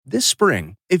This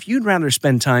spring, if you'd rather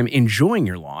spend time enjoying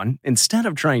your lawn instead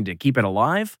of trying to keep it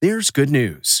alive, there's good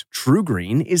news.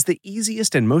 TruGreen is the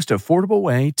easiest and most affordable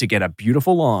way to get a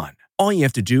beautiful lawn. All you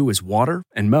have to do is water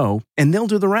and mow, and they'll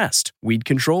do the rest. Weed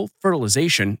control,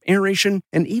 fertilization, aeration,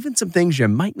 and even some things you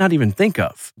might not even think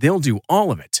of. They'll do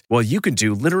all of it, while you can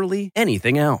do literally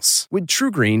anything else. With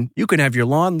TruGreen, you can have your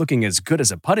lawn looking as good as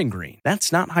a putting green.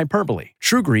 That's not hyperbole.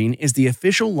 TruGreen is the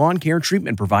official lawn care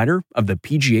treatment provider of the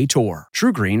PGA Tour.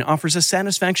 TruGreen offers a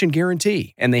satisfaction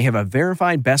guarantee, and they have a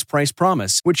verified best price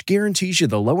promise, which guarantees you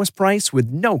the lowest price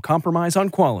with no compromise on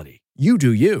quality. You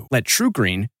do you. Let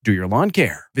TruGreen do your lawn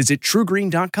care. Visit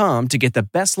TruGreen.com to get the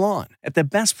best lawn at the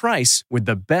best price with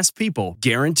the best people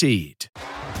guaranteed.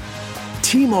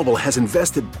 T-Mobile has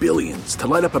invested billions to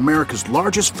light up America's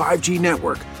largest 5G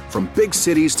network, from big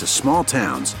cities to small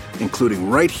towns,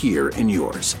 including right here in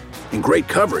yours. And great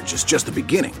coverage is just the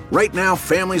beginning. Right now,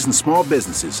 families and small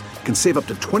businesses can save up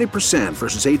to 20%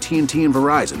 versus AT&T and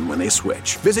Verizon when they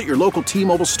switch. Visit your local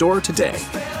T-Mobile store today.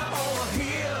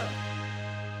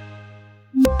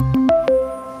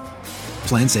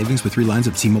 Plan savings with 3 lines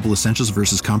of T-Mobile Essentials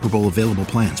versus comparable available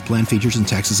plans. Plan features and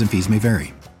taxes and fees may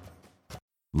vary.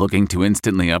 Looking to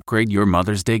instantly upgrade your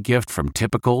Mother's Day gift from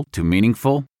typical to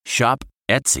meaningful? Shop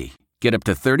Etsy. Get up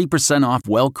to 30% off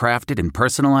well-crafted and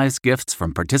personalized gifts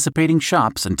from participating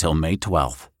shops until May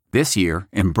 12th. This year,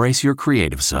 embrace your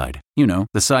creative side. You know,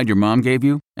 the side your mom gave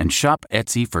you. And shop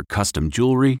Etsy for custom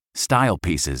jewelry, style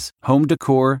pieces, home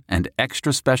decor, and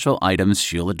extra special items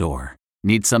she'll adore.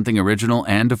 Need something original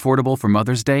and affordable for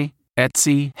Mother's Day?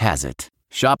 Etsy has it.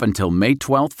 Shop until May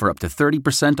 12th for up to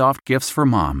 30% off gifts for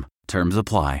mom. Terms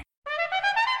apply.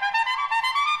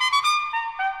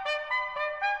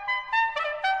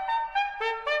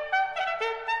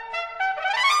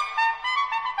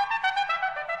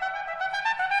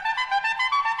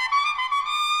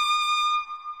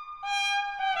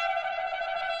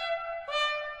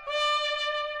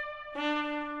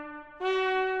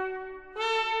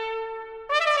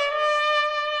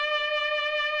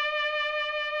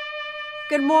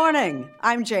 Good morning.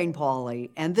 I'm Jane Pauley,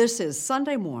 and this is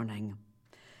Sunday Morning.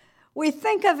 We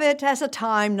think of it as a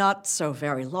time not so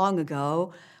very long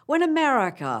ago when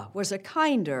America was a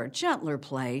kinder, gentler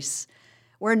place,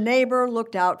 where neighbor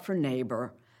looked out for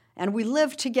neighbor, and we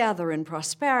lived together in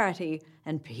prosperity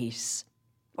and peace.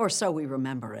 Or so we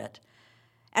remember it.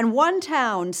 And one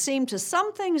town seemed to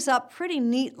sum things up pretty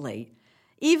neatly,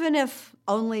 even if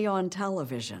only on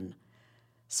television.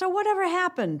 So whatever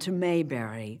happened to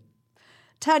Mayberry?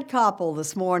 Ted Koppel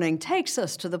this morning takes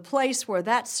us to the place where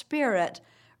that spirit,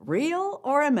 real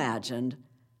or imagined,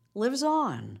 lives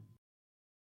on.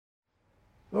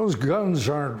 Those guns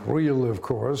aren't real, of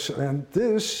course, and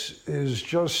this is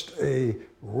just a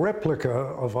replica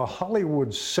of a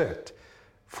Hollywood set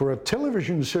for a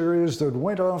television series that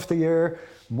went off the air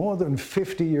more than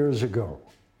 50 years ago.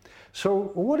 So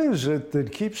what is it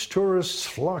that keeps tourists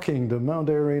flocking to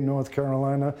Mount Airy, North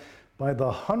Carolina, by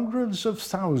the hundreds of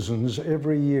thousands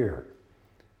every year?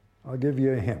 I'll give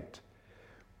you a hint.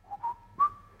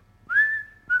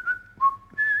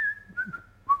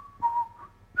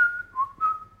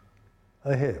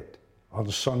 Ahead on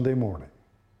Sunday Morning.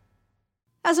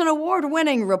 As an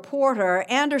award-winning reporter,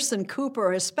 Anderson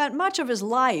Cooper has spent much of his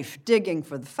life digging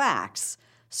for the facts,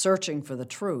 searching for the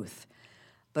truth.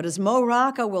 But as Mo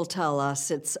Rocca will tell us,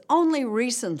 it's only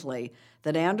recently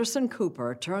that Anderson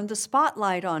Cooper turned the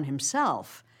spotlight on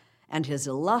himself and his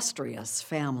illustrious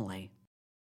family.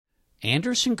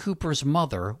 Anderson Cooper's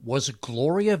mother was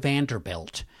Gloria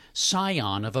Vanderbilt,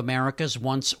 scion of America's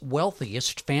once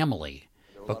wealthiest family.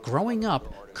 But growing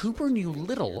up, Cooper knew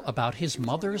little about his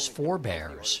mother's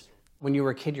forebears. When you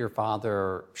were a kid, your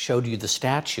father showed you the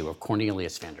statue of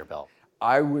Cornelius Vanderbilt.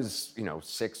 I was,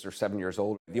 6 or 7 years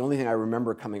old. The only thing I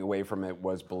remember coming away from it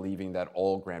was believing that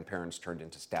all grandparents turned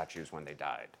into statues when they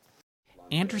died.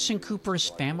 Anderson Cooper's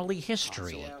family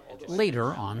history,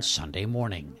 later on Sunday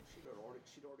Morning.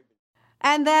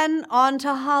 And then on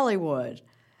to Hollywood.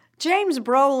 James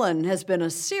Brolin has been a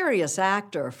serious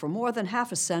actor for more than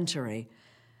half a century.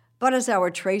 But as our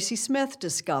Tracy Smith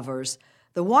discovers,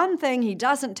 the one thing he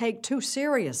doesn't take too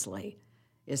seriously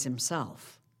is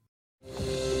himself.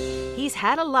 He's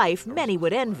had a life many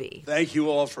would envy. Thank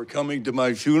you all for coming to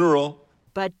my funeral.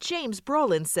 But James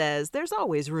Brolin says there's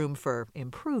always room for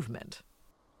improvement.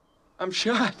 I'm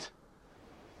shot.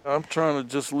 I'm trying to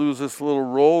just lose this little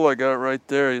roll I got right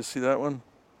there. You see that one?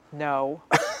 No.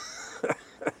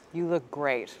 You look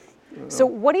great. So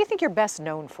what do you think you're best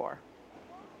known for?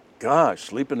 Gosh,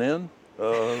 sleeping in?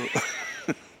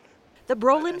 The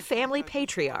Brolin family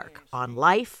patriarch on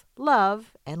life,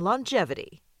 love, and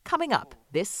longevity. coming up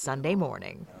this Sunday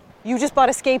morning. You just bought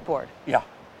a skateboard. Yeah.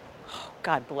 Oh,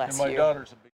 God bless And my you.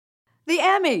 daughter's a big... The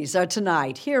Emmys are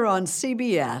tonight here on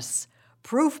CBS.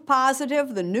 Proof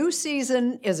positive the new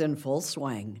season is in full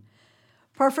swing.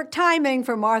 Perfect timing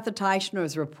for Martha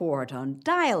Teichner's report on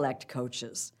dialect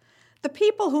coaches, the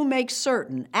people who make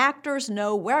certain actors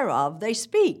know whereof they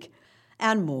speak,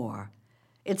 and more.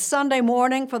 It's Sunday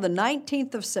morning for the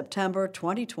 19th of September,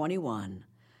 2021.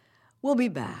 We'll be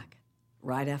back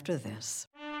right after this.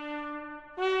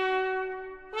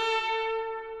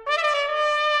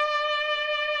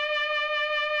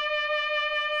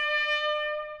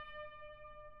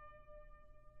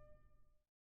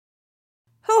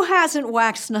 Who hasn't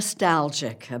waxed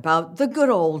nostalgic about the good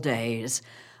old days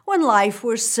when life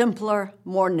was simpler,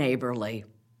 more neighborly,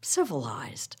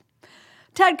 civilized?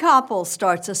 Ted Koppel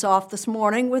starts us off this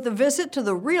morning with a visit to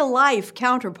the real-life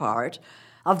counterpart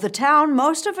of the town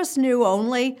most of us knew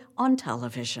only on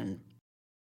television.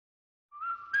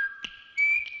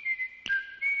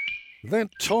 That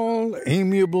tall,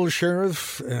 amiable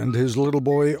sheriff and his little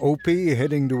boy Opie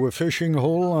heading to a fishing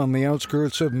hole on the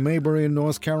outskirts of Mayberry,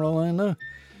 North Carolina,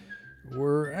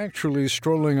 were actually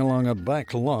strolling along a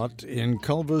back lot in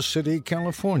Culver City,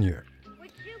 California.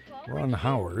 Ron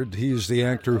Howard, he's the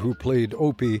actor who played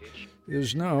Opie,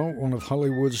 is now one of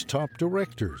Hollywood's top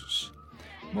directors.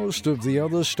 Most of the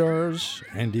other stars,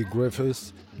 Andy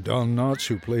Griffith, Don Knotts,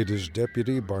 who played his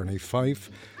deputy, Barney Fife,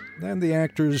 and the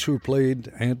actors who played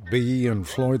Aunt Bee and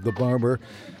Floyd the Barber,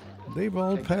 they've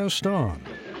all passed on.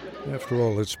 After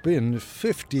all, it's been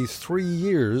 53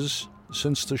 years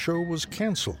since the show was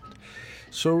canceled.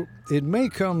 So it may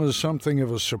come as something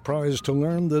of a surprise to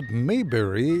learn that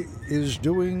Mayberry is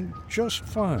doing just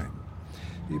fine,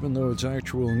 even though its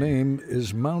actual name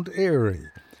is Mount Airy,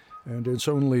 and its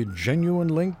only genuine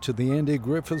link to the Andy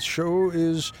Griffith Show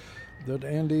is that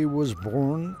Andy was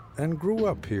born and grew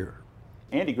up here.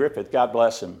 Andy Griffith, God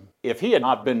bless him, if he had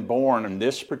not been born in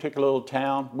this particular little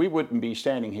town, we wouldn't be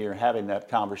standing here having that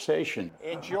conversation.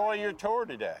 Enjoy your tour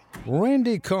today.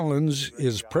 Randy Collins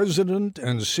is president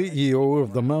and CEO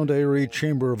of the Mount Airy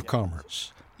Chamber of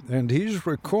Commerce, and he's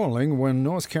recalling when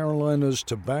North Carolina's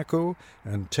tobacco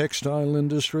and textile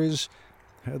industries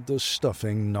had the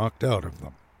stuffing knocked out of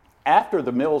them. After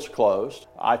the mills closed,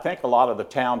 I think a lot of the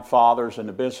town fathers and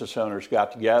the business owners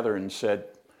got together and said,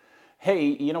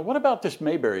 hey, what about this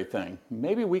Mayberry thing?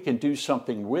 Maybe we can do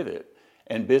something with it.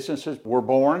 And businesses were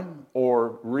born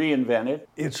or reinvented.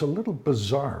 It's a little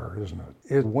bizarre, isn't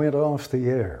it? It went off the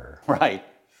air. Right.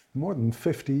 More than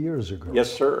 50 years ago.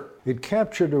 Yes, sir. It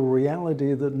captured a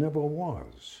reality that never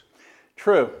was.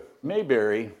 True.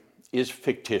 Mayberry is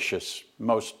fictitious.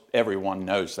 Most everyone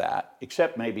knows that,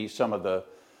 except maybe some of the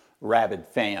rabid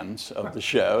fans of the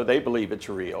show. They believe it's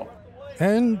real.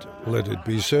 And, let it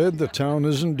be said, the town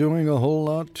isn't doing a whole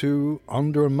lot to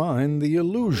undermine the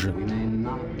illusion.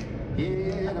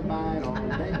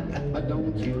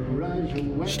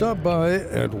 Stop by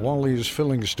at Wally's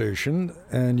Filling Station,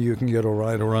 and you can get a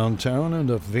ride around town in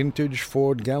a vintage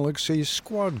Ford Galaxy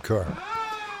squad car.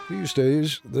 These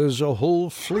days, there's a whole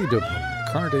fleet of them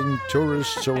carting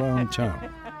tourists around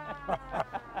town.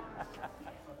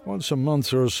 Once a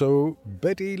month or so,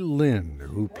 Betty Lynn,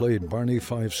 who played Barney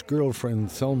Fife's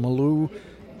girlfriend Thelma Lou,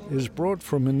 is brought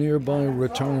from a nearby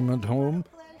retirement home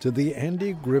to the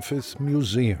Andy Griffith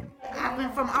Museum. I've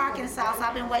been from Arkansas, so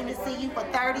I've been waiting to see you for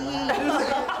 30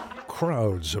 years.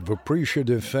 Crowds of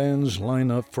appreciative fans line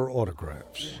up for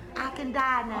autographs. I can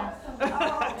die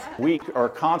now. We are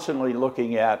constantly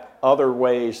looking at other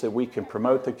ways that we can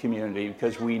promote the community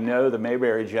because we know the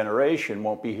Mayberry generation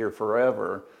won't be here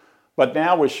forever. But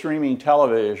now with streaming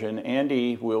television,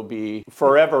 Andy will be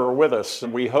forever with us,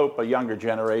 and we hope a younger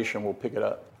generation will pick it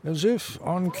up. As if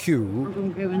on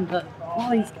cue,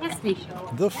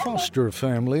 the Foster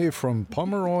family from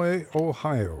Pomeroy,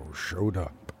 Ohio showed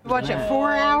up. Watch it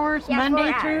 4 hours, Yeah,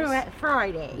 Monday 4 through hours.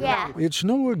 Friday. Yeah. It's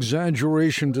no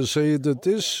exaggeration to say that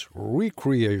this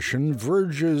recreation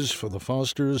verges for the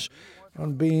Fosters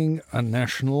on being a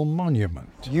national monument.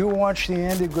 You watch the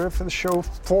Andy Griffith Show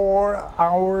 4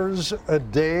 hours a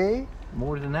day?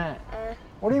 More than that.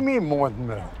 What do you mean more than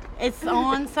that? It's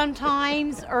on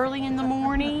sometimes early in the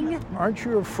morning. Aren't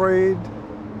you afraid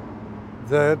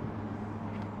that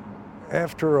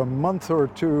after a month or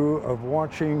two of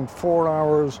watching 4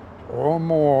 hours or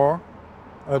more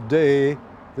a day,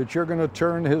 that you're going to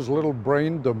turn his little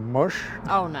brain to mush?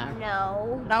 Oh, no.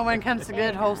 No. Not when it comes to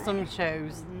good, wholesome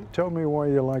shows. Tell me why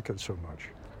you like it so much.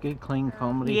 Good, clean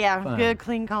comedy. Yeah, fun. good,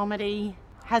 clean comedy.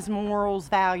 Has morals,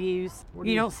 values.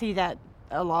 You don't see that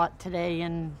a lot today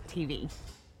in TV.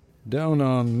 Down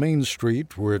on Main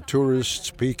Street, where tourists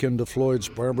peek into Floyd's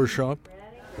barbershop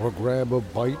or grab a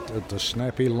bite at the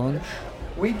snappy lunch.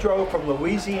 We drove from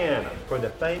Louisiana for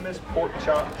the famous pork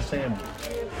chop sandwich.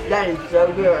 That is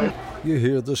so good. You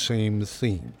hear the same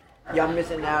theme. Y'all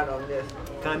missing out on this.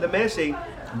 Kind of messy,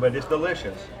 but it's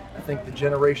delicious. I think the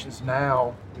generations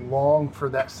now long for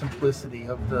that simplicity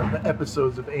of the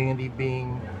episodes of Andy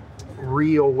being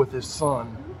real with his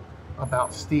son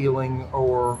about stealing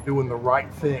or doing the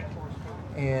right thing.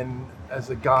 And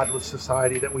as a godless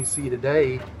society that we see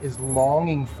today is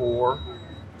longing for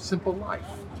simple life.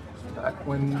 Back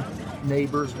when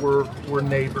neighbors were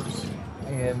neighbors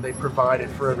and they provided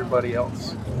for everybody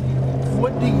else.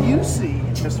 What do you see,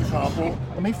 Mr. Koppel?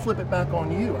 Let me flip it back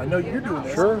on you. I know you're doing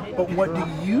this, Sure. but what do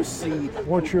you see?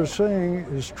 What you're saying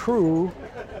is true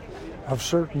of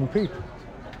certain people.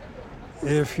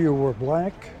 If you were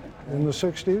black in the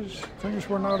 60s, things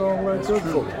were not all that good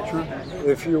for you. True.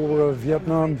 If you were a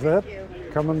Vietnam vet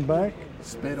coming back,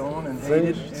 spit on and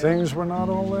hated. Things were not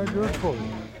all that good for you.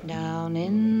 Down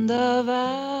in the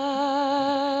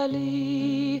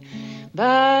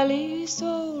valley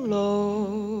so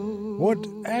low. What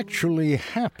actually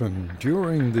happened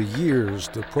during the years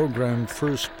the program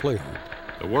first played?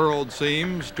 The world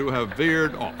seems to have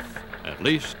veered off, at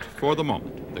least for the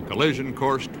moment, the collision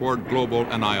course toward global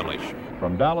annihilation.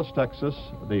 From Dallas, Texas,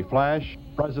 the flash,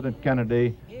 President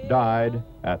Kennedy died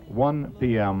at 1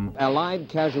 p.m. Allied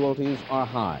casualties are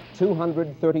high.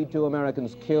 232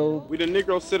 Americans killed. We, the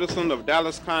Negro citizens of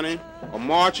Dallas County, are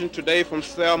marching today from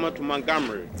Selma to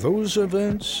Montgomery. Those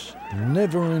events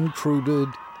never intruded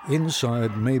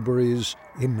inside Mayberry's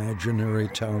imaginary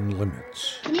town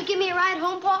limits. Can you give me a ride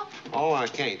home, Pa? Oh, I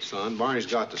can't, son. Barney's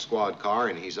got the squad car,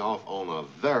 and he's off on a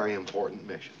very important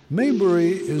mission.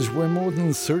 Mayberry is where more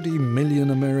than 30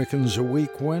 million Americans a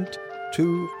week went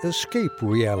to escape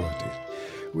reality,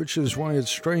 which is why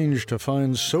it's strange to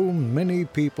find so many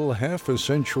people half a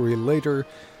century later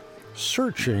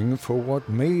searching for what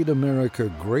made America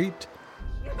great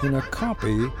in a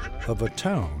copy of a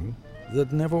town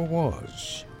that never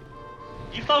was.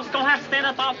 You folks gonna have to stand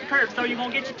up off the curb so you're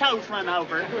gonna get your toes run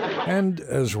over. And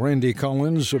as Randy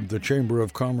Collins of the Chamber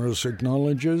of Commerce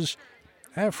acknowledges,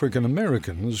 African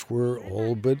Americans were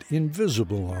all but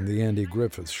invisible on the Andy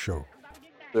Griffith Show.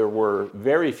 There were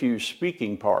very few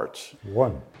speaking parts.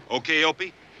 One. Okay,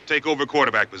 Opie, take over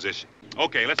quarterback position.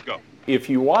 Okay, let's go. If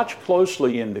you watch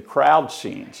closely in the crowd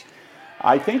scenes,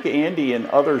 I think Andy and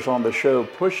others on the show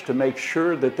pushed to make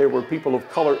sure that there were people of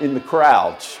color in the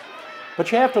crowds. But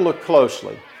you have to look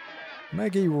closely.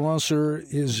 Maggie Rosser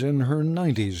is in her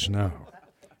 90s now.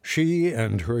 She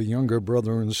and her younger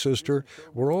brother and sister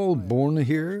were all born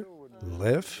here,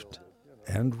 left,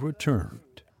 and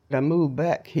returned. I moved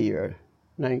back here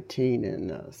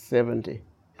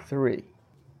 1973.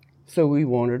 So we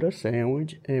wanted a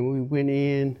sandwich, and we went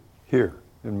in here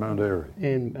in Mount Airy,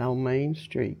 on Main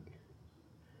Street,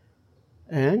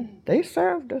 and they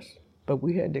served us, but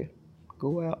we had to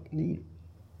go out and eat.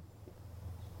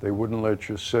 They wouldn't let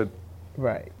you sit.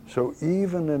 Right. So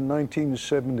even in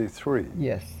 1973.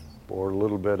 Yes. Or a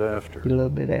little bit after. A little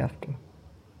bit after.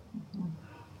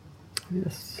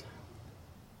 Yes.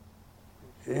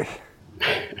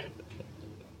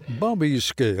 Bobby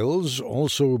Scales,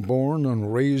 also born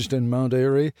and raised in Mount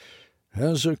Airy,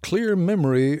 has a clear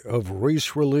memory of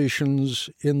race relations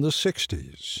in the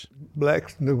 60s.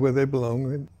 Blacks knew where they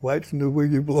belonged, and whites knew where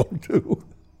you belonged to.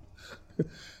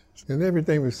 And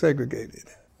everything was segregated.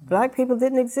 Black people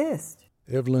didn't exist.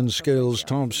 Evelyn Scales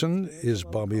Thompson is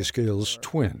Bobby Scales'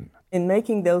 twin. In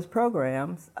making those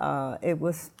programs, it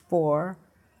was for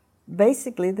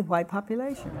basically the white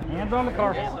population. Hands on the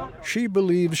car. She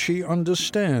believes she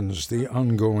understands the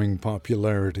ongoing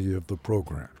popularity of the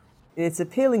program. It's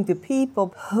appealing to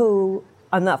people who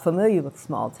are not familiar with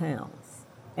small towns.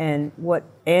 And what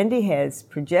Andy has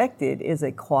projected is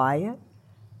a quiet,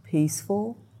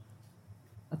 peaceful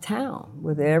town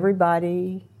with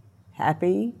everybody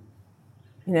happy,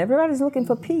 and everybody's looking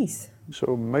for peace.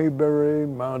 So Mayberry,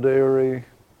 Mount Airy,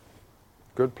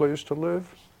 good place to live?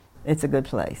 It's a good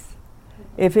place.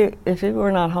 If it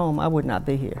were not home, I would not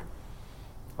be here.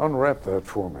 Unwrap that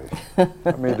for me.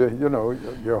 I mean, you know,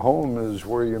 your home is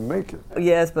where you make it.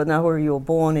 Yes, but not where you were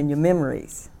born and your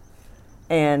memories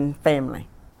and family.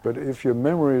 But if your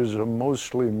memories are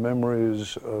mostly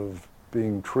memories of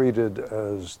being treated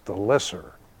as the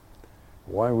lesser,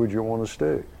 why would you want to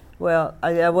stay? Well,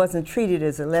 I wasn't treated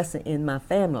as a lesser in my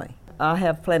family. I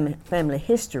have family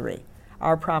history.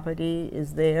 Our property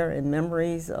is there, and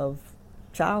memories of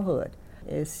childhood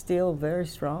is still very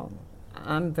strong.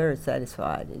 I'm very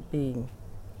satisfied at being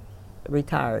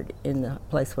retired in the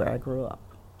place where I grew up.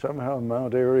 Somehow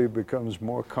Mount Airy becomes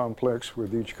more complex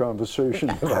with each conversation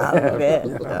that I I have.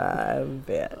 bet. I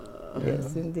bet.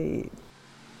 Yes, indeed.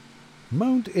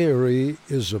 Mount Airy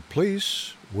is a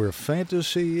place where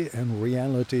fantasy and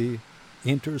reality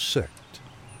intersect.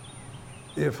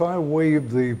 If I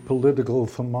wave the political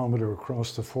thermometer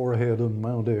across the forehead of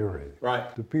Mount Airy,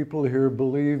 right, do people here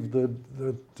believe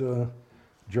that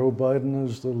Joe Biden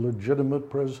is the legitimate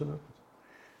president?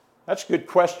 That's a good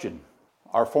question.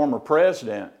 Our former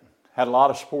president had a lot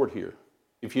of support here.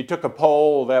 If you took a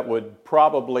poll, that would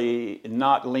probably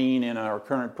not lean in our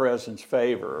current president's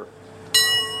favor.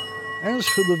 As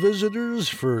for the visitors,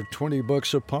 for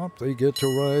 $20 a pop, they get to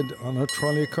ride on a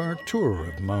trolley car tour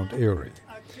of Mount Airy.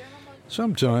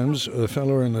 Sometimes a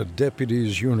fellow in a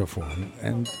deputy's uniform,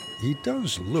 and he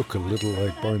does look a little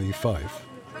like Barney Fife,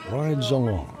 rides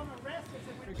along.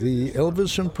 The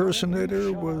Elvis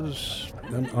impersonator was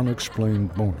an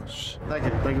unexplained bonus. Thank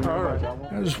you very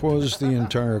much. As was the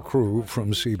entire crew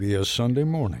from CBS Sunday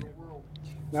Morning.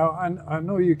 Now, I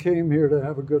know you came here to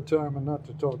have a good time and not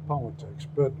to talk politics,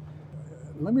 but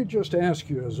let me just ask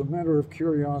you, as a matter of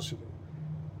curiosity,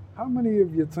 how many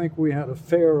of you think we had a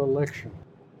fair election?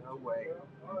 No way.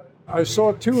 I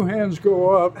saw two hands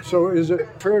go up, so is it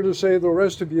fair to say the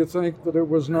rest of you think that it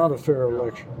was not a fair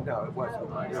election? No, it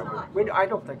wasn't. I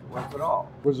don't think it was at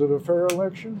all. Was it a fair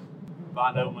election?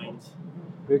 By no means.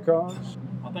 Because?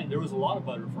 I think there was a lot of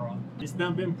voter fraud. It's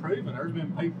done been proven. There's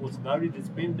been people that's voted that's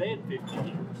been dead 50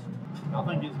 years. I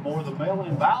think it's more the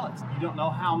mail-in ballots. You don't know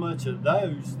how much of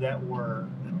those that were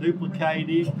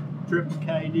duplicated,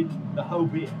 triplicated, the whole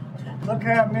bit. Look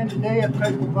how many dead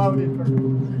people voted for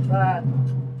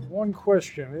Biden. One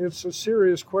question. It's a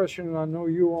serious question, and I know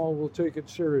you all will take it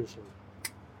seriously.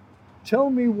 Tell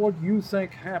me what you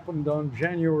think happened on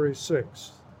January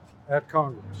 6th at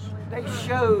Congress. They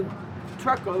showed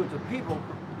truckloads of people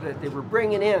that they were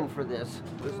bringing in for this.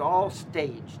 It was all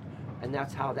staged, and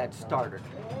that's how that started.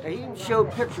 They even showed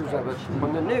pictures of it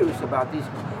on the news about these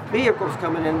vehicles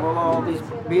coming in with all these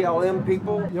BLM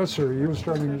people. Yes, sir. You were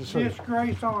starting to say.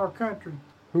 Disgrace on our country.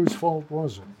 Whose fault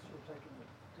was it?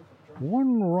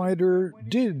 One writer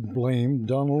did blame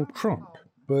Donald Trump,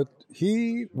 but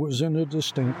he was in a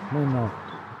distinct minority.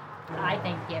 I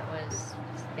think it was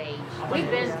staged. We've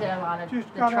been to a lot of the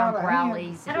Trump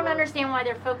rallies. I don't understand why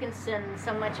they're focusing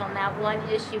so much on that one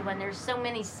issue when there's so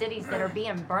many cities that are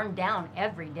being burned down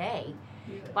every day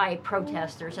by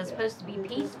protesters. It's supposed to be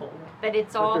peaceful, but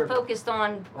it's all focused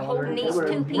on holding these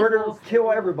two people. Murder,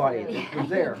 kill everybody that was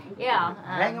there. Yeah.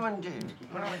 Hang them in jail.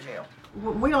 Put them in jail.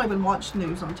 We don't even watch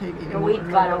news on TV anymore. We've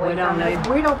got away from it.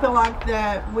 We don't feel like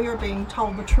that we are being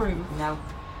told the truth. No.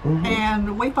 Mm-hmm.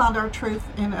 And we find our truth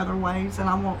in other ways, and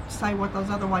I won't say what those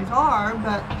other ways are,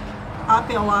 but I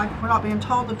feel like we're not being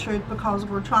told the truth because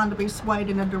we're trying to be swayed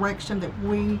in a direction that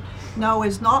we know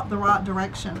is not the right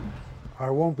direction. I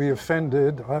won't be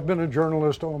offended. I've been a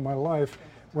journalist all my life.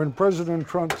 When President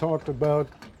Trump talked about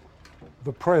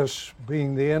the press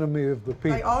being the enemy of the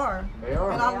people. They are.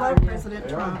 And I love President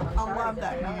Trump. I love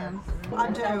that man. I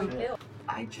do.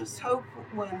 I just hope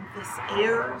when this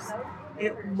airs,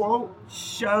 it won't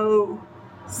show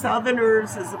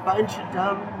Southerners as a bunch of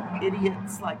dumb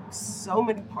idiots like so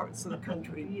many parts of the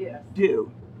country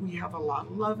do. We have a lot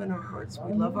of love in our hearts.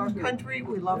 We love our country.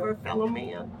 We love our fellow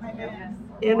man.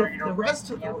 And if the rest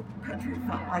of the country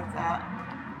felt like that,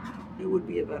 it would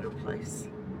be a better place.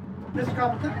 Mr.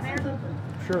 Cobbleton?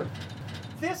 Sure.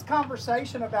 This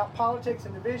conversation about politics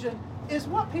and division is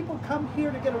what people come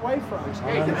here to get away from.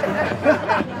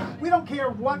 We don't care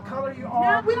what color you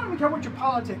are. We don't even care what your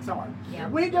politics are.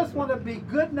 Yep. We just want to be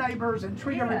good neighbors and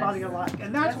treat everybody alike,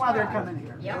 and that's why they're coming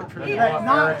here. That's what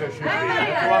America should be.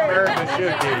 That's what America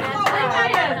should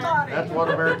be. That's what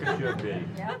America should be.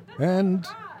 And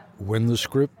when the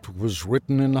script was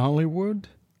written in Hollywood,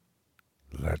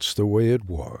 that's the way it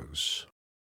was.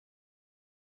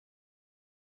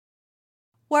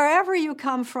 Wherever you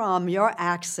come from, your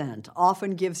accent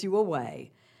often gives you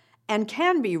away and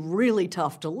can be really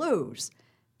tough to lose.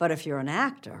 But if you're an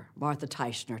actor, Martha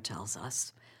Teichner tells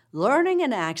us, learning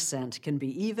an accent can be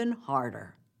even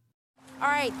harder. All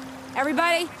right,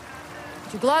 everybody,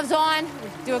 put your gloves on.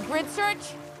 Do a grid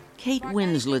search. Kate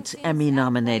Winslet's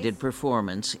Emmy-nominated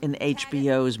performance in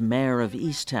HBO's Mayor of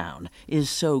Easttown is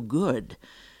so good,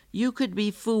 you could be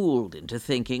fooled into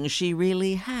thinking she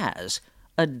really has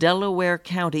a Delaware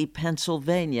County,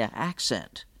 Pennsylvania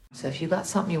accent. So if you got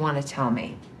something you want to tell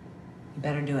me, you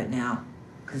better do it now.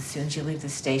 Because as soon as you leave the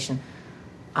station,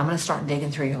 I'm going to start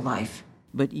digging through your life.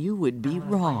 But you would be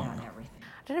wrong.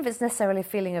 I don't know if it's necessarily a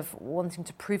feeling of wanting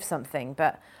to prove something,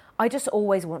 but I just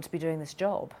always want to be doing this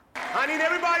job. I need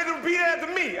everybody to repeat after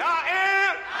me.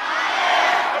 I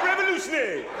am a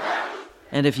revolutionary.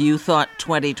 And if you thought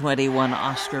 2021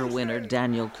 Oscar winner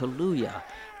Daniel Kaluuya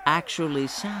actually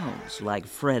sounds like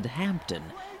Fred Hampton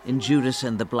in Judas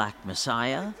and the Black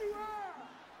Messiah,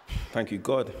 thank you,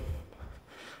 God.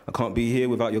 I can't be here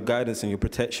without your guidance and your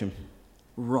protection.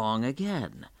 wrong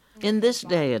again. In this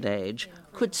day and age,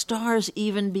 could stars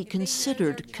even be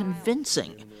considered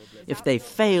convincing if they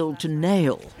failed to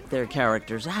nail their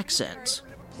characters' accents?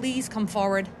 Please come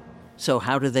forward. So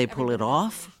how do they pull it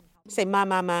off? Say ma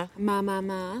ma ma. Ma ma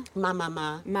ma. Ma ma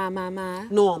ma. Ma ma ma.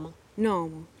 Normal.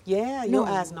 Normal. Yeah, your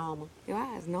eyes normal. Your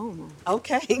eyes normal.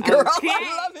 Okay, girl. Okay.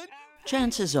 I love it.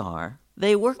 Chances are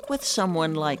they work with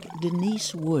someone like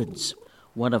Denise Woods,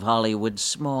 one of Hollywood's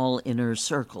small inner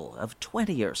circle of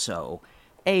 20 or so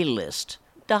A-list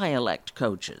dialect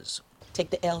coaches. Take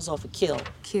the L's off of kill.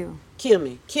 Kill. Kill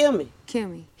me. Kill me. Kill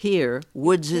me. Here,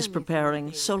 Woods is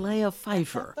preparing Solea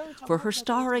Pfeiffer for her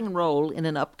starring role in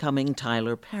an upcoming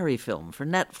Tyler Perry film for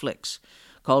Netflix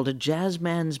called A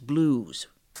Jazzman's Blues.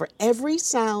 For every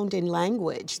sound in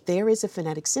language, there is a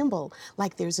phonetic symbol,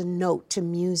 like there's a note to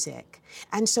music.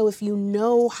 And so if you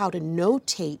know how to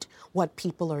notate what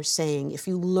people are saying, if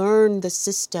you learn the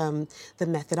system, the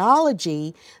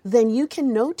methodology, then you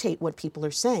can notate what people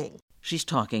are saying. She's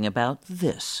talking about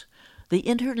this, the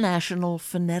International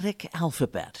Phonetic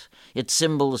Alphabet. Its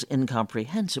symbols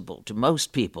incomprehensible to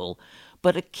most people,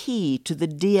 but a key to the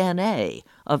DNA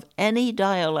of any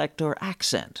dialect or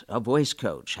accent a voice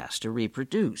coach has to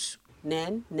reproduce.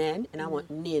 Nen, nen, and I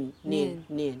want nin, nin,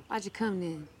 nin. Why'd you come,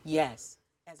 nin? Yes.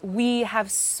 We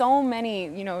have so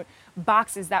many,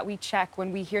 boxes that we check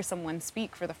when we hear someone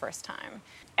speak for the first time.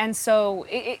 And so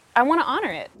I want to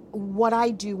honor it. What I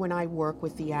do when I work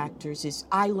with the actors is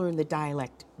I learn the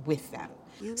dialect with them.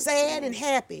 Sad and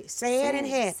happy, sad and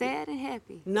happy. Sad and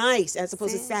happy. Nice, as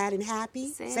opposed to sad and happy.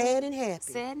 Sad and happy.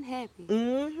 Sad and happy.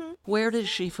 Mm-hmm. Where does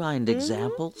she find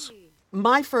examples?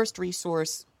 My first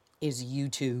resource is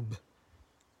YouTube.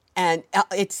 And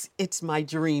it's my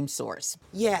dream source.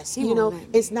 Yes,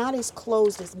 it's not as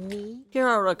closed as me. Here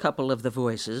are a couple of the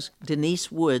voices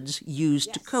Denise Woods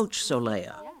used to coach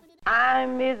Solea.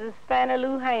 I'm Mrs. Fannie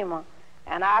Lou Hamer,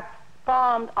 and I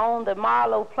farmed on the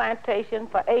Marlowe plantation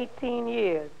for 18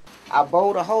 years. I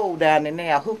bored a hole down in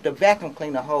there. I hooked a vacuum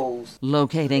cleaner hose.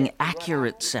 Locating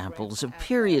accurate samples of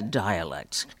period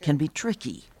dialects can be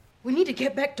tricky. We need to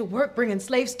get back to work bringing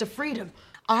slaves to freedom.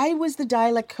 I was the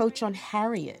dialect coach on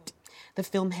Harriet, the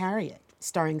film Harriet,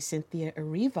 starring Cynthia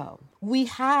Erivo. We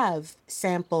have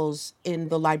samples in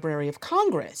the Library of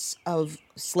Congress of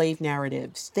slave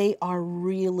narratives. They are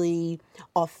really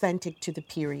authentic to the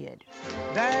period.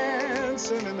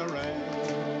 Dancing in the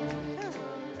rain.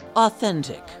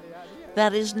 Authentic.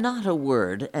 That is not a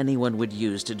word anyone would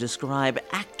use to describe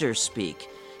actor speak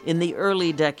in the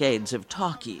early decades of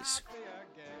talkies.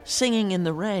 Singing in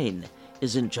the Rain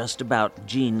isn't just about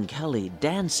Gene Kelly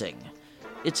dancing.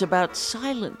 It's about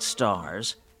silent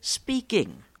stars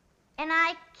speaking. And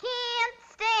I can't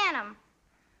stand him.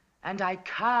 And I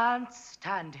can't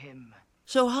stand him.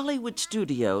 So Hollywood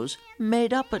studios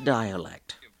made up a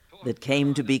dialect that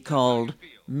came to be called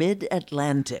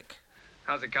Mid-Atlantic.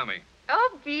 How's it coming?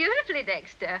 Oh, beautifully,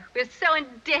 Dexter. We're so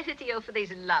indebted to you for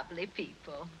these lovely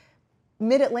people.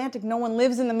 Mid-Atlantic, no one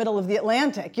lives in the middle of the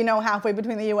Atlantic, halfway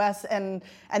between the U.S. and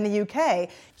the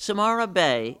UK. Samara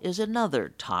Bay is another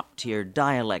top-tier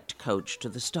dialect coach to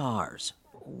the stars.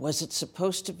 Was it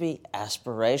supposed to be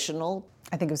aspirational?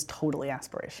 I think it was totally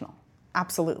aspirational.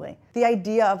 Absolutely. The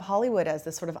idea of Hollywood as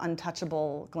this sort of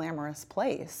untouchable, glamorous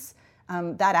place,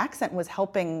 that accent was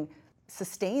helping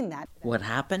sustain that. What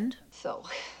happened? So,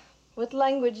 what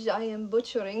language I am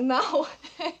butchering now?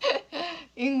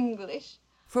 English.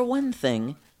 For one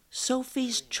thing,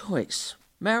 Sophie's Choice,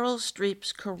 Meryl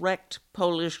Streep's correct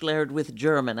Polish layered with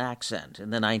German accent in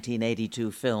the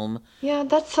 1982 film, Yeah,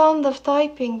 that sound of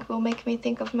typing will make me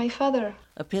think of my father.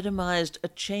 Epitomized a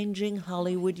changing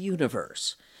Hollywood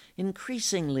universe,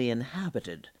 increasingly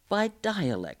inhabited by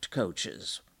dialect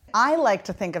coaches. I like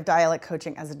to think of dialect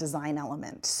coaching as a design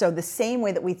element. So the same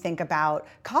way that we think about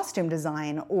costume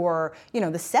design or,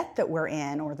 the set that we're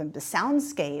in or the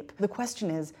soundscape, the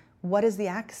question is, what is the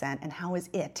accent and how is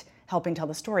it helping tell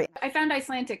the story? I found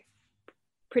Icelandic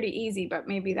pretty easy, but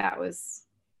maybe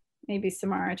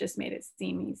Samara just made it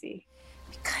seem easy.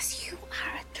 Because you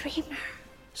are a dreamer.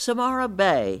 Samara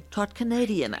Bay taught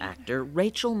Canadian actor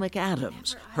Rachel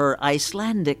McAdams her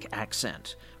Icelandic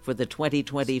accent for the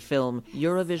 2020 film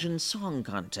Eurovision Song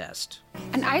Contest.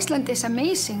 And Iceland is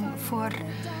amazing for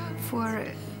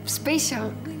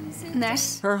spatial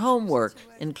Her homework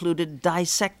included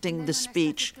dissecting the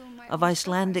speech of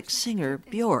Icelandic singer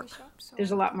Björk.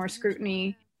 There's a lot more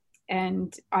scrutiny,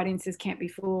 and audiences can't be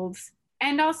fooled.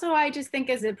 And also, I just think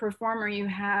as a performer, you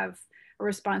have a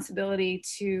responsibility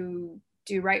to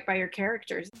do right by your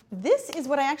characters. This is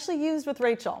what I actually used with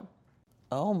Rachel.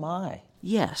 Oh my.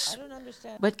 Yes,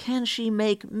 but can she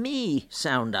make me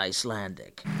sound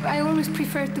Icelandic? I always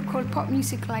prefer to call pop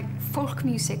music like folk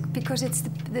music because it's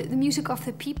the music of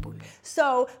the people.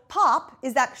 So pop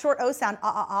is that short O sound,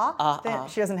 Then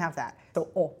she doesn't have that. So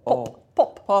pop.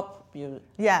 Pop music.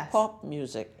 Yes. Pop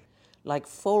music, like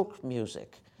folk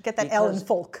music. Get that L in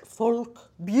folk.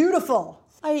 Folk. Beautiful.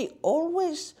 I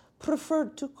always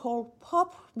preferred to call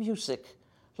pop music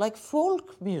like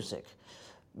folk music,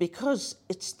 because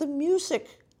it's the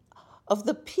music of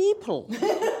the people.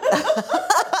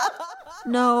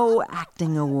 No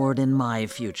acting award in my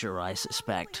future, I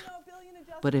suspect.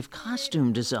 But if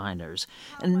costume designers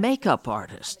and makeup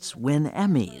artists win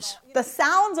Emmys... The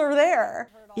sounds are there.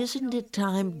 Isn't it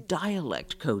time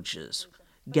dialect coaches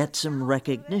get some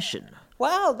recognition?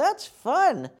 Wow, that's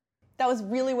fun. That was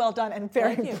really well done and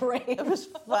very brave. It was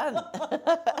fun.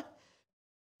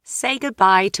 Say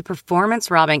goodbye to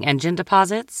performance-robbing engine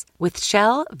deposits with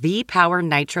Shell V-Power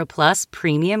Nitro Plus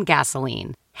Premium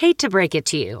Gasoline. Hate to break it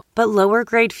to you, but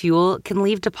lower-grade fuel can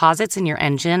leave deposits in your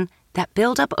engine that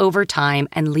build up over time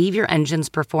and leave your engine's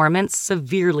performance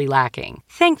severely lacking.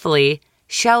 Thankfully,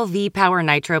 Shell V-Power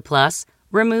Nitro Plus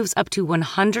removes up to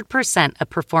 100% of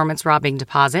performance-robbing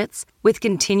deposits with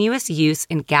continuous use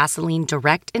in gasoline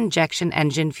direct injection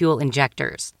engine fuel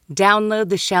injectors. Download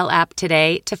the Shell app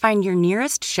today to find your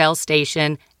nearest Shell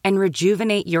station and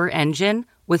rejuvenate your engine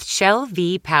with Shell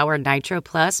V-Power Nitro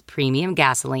Plus Premium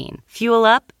Gasoline. Fuel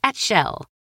up at Shell.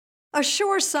 A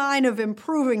sure sign of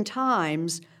improving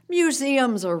times,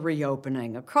 museums are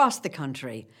reopening across the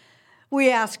country. We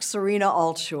asked Serena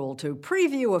Altschul to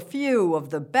preview a few of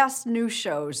the best new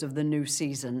shows of the new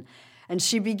season, and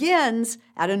she begins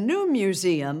at a new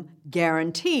museum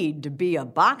guaranteed to be a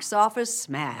box office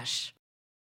smash.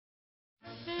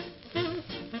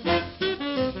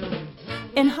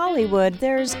 In Hollywood,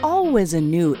 there's always a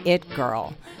new it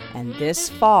girl, and this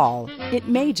fall, it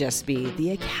may just be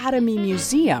the Academy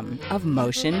Museum of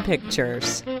Motion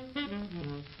Pictures.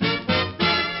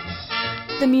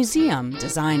 The museum,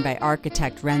 designed by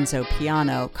architect Renzo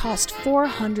Piano, cost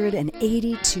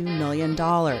 $482 million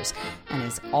and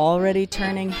is already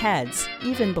turning heads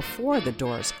even before the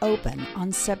doors open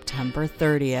on September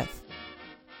 30th.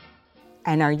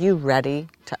 And are you ready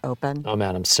to open? Oh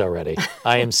man, I'm so ready.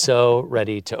 I am so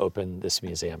ready to open this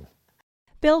museum.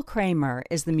 Bill Kramer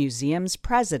is the museum's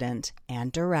president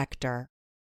and director.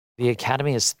 The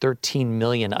Academy has 13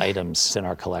 million items in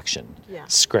our collection. Yeah.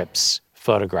 Scripts,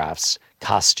 photographs,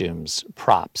 costumes,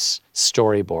 props,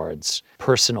 storyboards,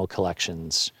 personal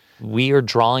collections. We are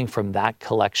drawing from that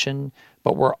collection,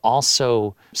 but we're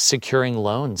also securing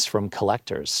loans from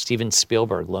collectors. Steven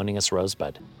Spielberg loaning us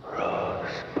Rosebud.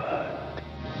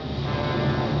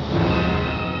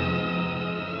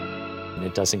 And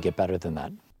it doesn't get better than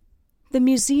that. The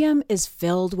museum is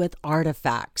filled with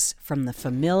artifacts, from the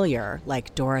familiar,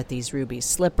 like Dorothy's ruby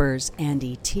slippers and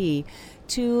E.T.,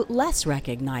 to less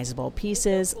recognizable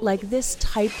pieces like this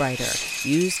typewriter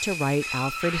used to write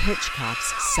Alfred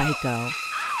Hitchcock's Psycho.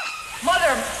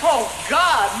 Mother! Oh,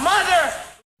 God! Mother!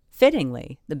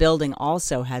 Fittingly, the building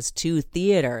also has 2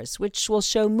 theaters, which will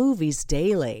show movies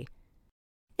daily.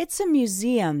 It's a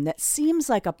museum that seems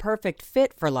like a perfect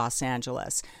fit for Los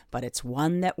Angeles, but it's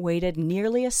one that waited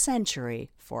nearly a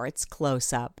century for its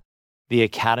close-up. The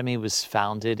Academy was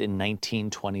founded in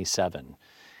 1927,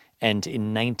 and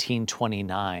in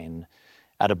 1929,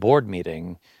 at a board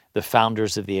meeting, the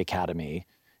founders of the Academy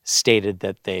stated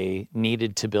that they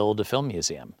needed to build a film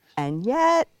museum. And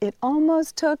yet, it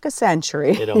almost took a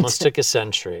century. It almost took a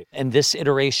century. And this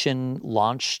iteration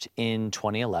launched in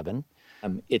 2011.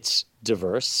 It's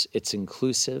diverse, it's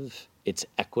inclusive, it's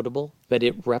equitable, but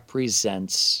it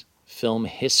represents film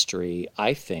history,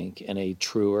 I think, in a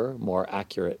truer, more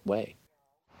accurate way.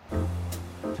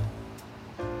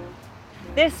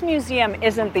 This museum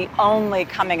isn't the only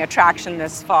coming attraction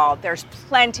this fall. There's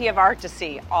plenty of art to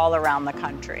see all around the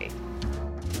country.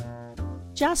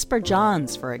 Jasper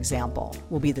Johns, for example,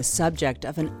 will be the subject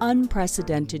of an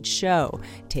unprecedented show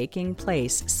taking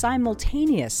place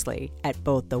simultaneously at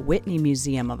both the Whitney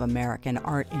Museum of American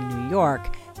Art in New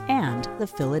York and the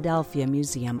Philadelphia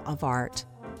Museum of Art.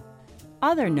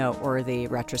 Other noteworthy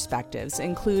retrospectives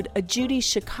include a Judy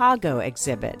Chicago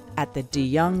exhibit at the De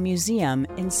Young Museum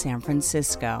in San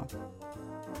Francisco,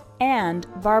 and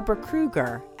Barbara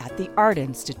Kruger at the Art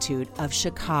Institute of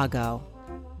Chicago.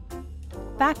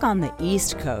 Back on the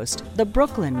East Coast, the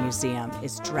Brooklyn Museum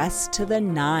is dressed to the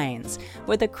nines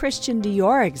with a Christian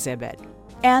Dior exhibit.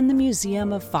 And the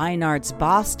Museum of Fine Arts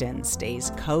Boston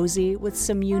stays cozy with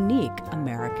some unique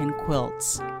American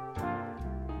quilts.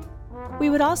 We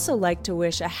would also like to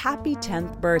wish a happy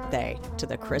 10th birthday to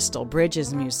the Crystal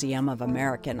Bridges Museum of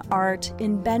American Art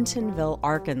in Bentonville,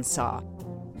 Arkansas.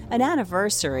 An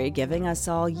anniversary giving us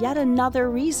all yet another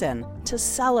reason to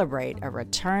celebrate a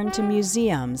return to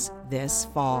museums this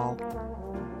fall.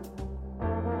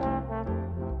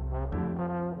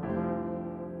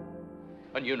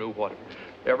 And you know what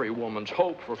every woman's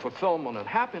hope for fulfillment and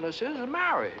happiness is? A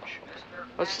marriage.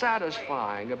 A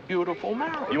satisfying, a beautiful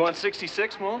marriage. You want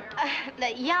 66, Mom?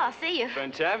 Yeah, I'll see you.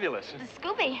 Fantabulous.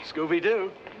 Scooby.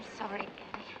 Scooby-Doo. I'm sorry.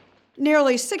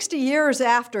 Nearly 60 years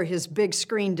after his big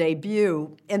screen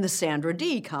debut in the Sandra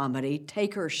Dee comedy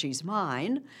Take Her, She's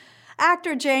Mine,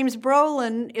 actor James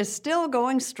Brolin is still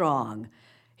going strong.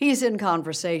 He's in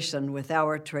conversation with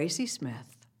our Tracy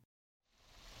Smith.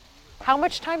 How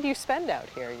much time do you spend out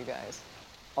here, you guys?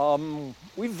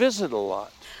 We visit a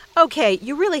lot. Okay,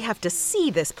 you really have to see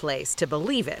this place to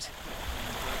believe it.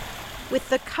 With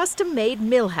the custom-made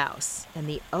mill house and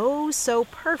the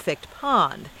oh-so-perfect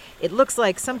pond, it looks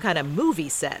like some kind of movie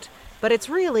set, but it's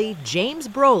really James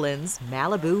Brolin's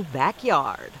Malibu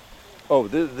backyard. Oh,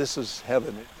 this is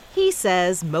heaven. He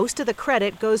says most of the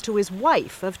credit goes to his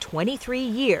wife of 23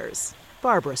 years,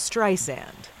 Barbara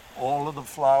Streisand. All of the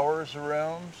flowers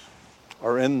around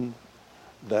are in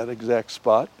that exact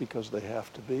spot because they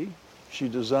have to be. She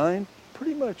designed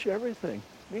pretty much everything.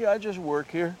 Me, I just work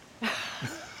here.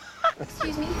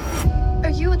 Excuse me, are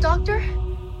you a doctor?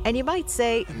 And you might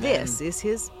say this is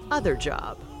his other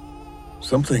job.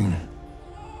 Something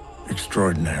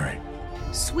extraordinary.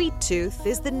 Sweet Tooth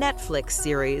is the Netflix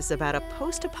series about a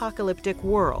post-apocalyptic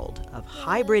world of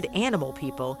hybrid animal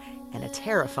people and a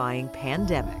terrifying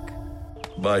pandemic.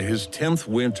 By his 10th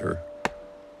winter,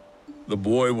 the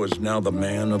boy was now the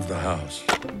man of the house.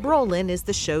 Brolin is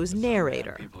the show's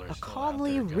narrator, a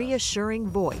calmly reassuring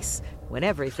voice when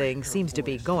everything seems to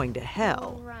be going to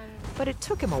hell. But it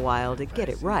took him a while to get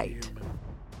it right.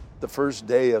 The first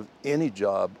day of any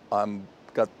job, I'm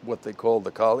got what they call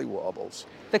the collywobbles.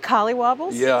 The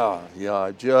collywobbles? Yeah,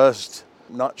 I just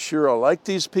not sure I like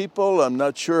these people. I'm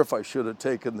not sure if I should have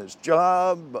taken this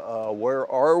job. Where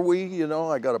are we? You know,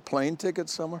 I got a plane ticket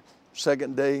somewhere.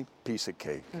 Second day, piece of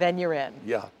cake. Then you're in.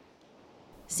 Yeah.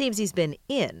 Seems he's been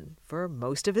in for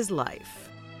most of his life.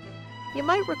 You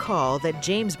might recall that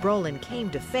James Brolin came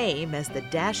to fame as the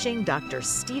dashing Dr.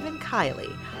 Stephen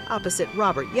Kiley opposite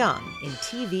Robert Young in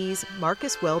TV's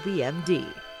Marcus Welby, MD.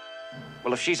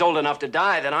 Well, if she's old enough to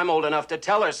die, then I'm old enough to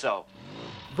tell her so.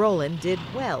 Brolin did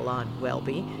well on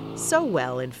Welby, so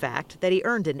well, in fact, that he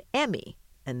earned an Emmy,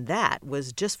 and that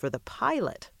was just for the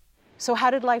pilot. So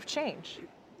how did life change?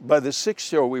 By the 6th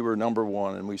show, we were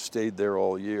 #1, and we stayed there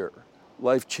all year.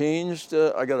 Life changed.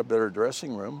 I got a better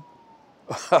dressing room.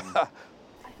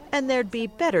 And there'd be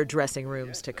better dressing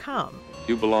rooms to come.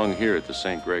 You belong here at the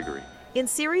St. Gregory. In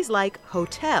series like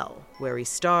Hotel, where he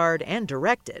starred and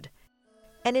directed,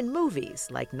 and in movies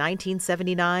like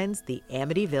 1979's The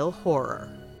Amityville Horror.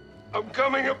 I'm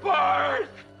coming apart!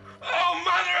 Oh,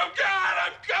 Mother of God,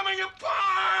 I'm coming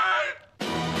apart!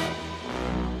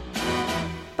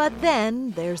 But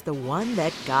then there's the one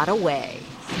that got away.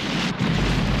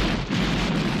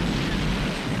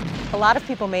 A lot of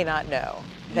people may not know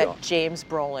that James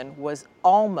Brolin was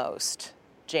almost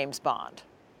James Bond.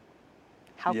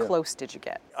 How close did you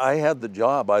get? I had the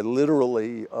job. I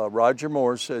literally, Roger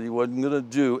Moore said he wasn't going to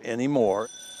do any more.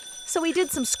 So he did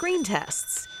some screen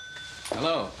tests.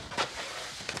 Hello.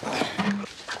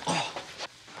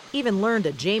 Even learned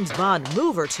a James Bond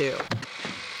move or two.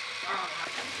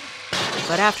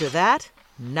 But after that,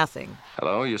 nothing.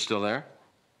 Hello, you still there?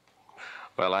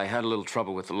 Well, I had a little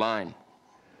trouble with the line.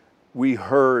 We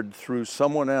heard through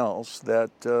someone else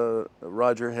that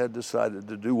Roger had decided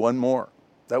to do one more.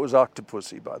 That was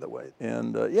Octopussy, by the way.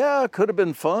 And yeah, it could have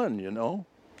been fun, you know.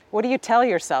 What do you tell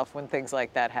yourself when things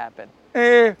like that happen?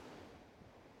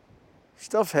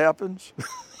 Stuff happens,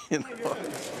 you know.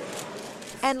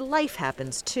 And life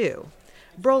happens too.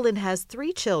 Brolin has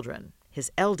 3 children. His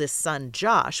eldest son,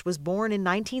 Josh, was born in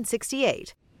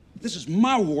 1968. This is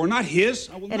my war, not his.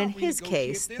 And in his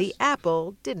case, the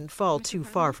apple didn't fall too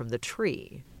far from the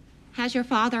tree. Has your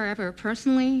father ever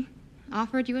personally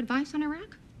offered you advice on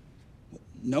Iraq?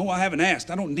 No, I haven't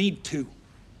asked. I don't need to.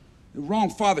 The wrong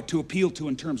father to appeal to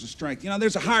in terms of strength. You know,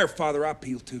 there's a higher father I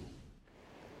appeal to.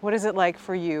 What is it like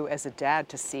for you as a dad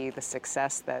to see the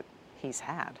success that he's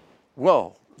had?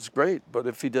 Well, it's great, but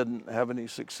if he didn't have any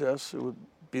success, it would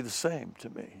be the same to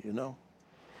me, you know?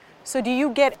 So do you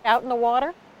get out in the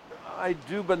water? I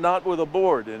do, but not with a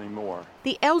board anymore.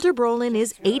 The elder Brolin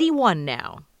is 81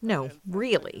 now. No,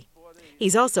 really.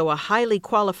 He's also a highly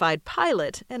qualified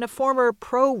pilot and a former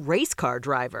pro race car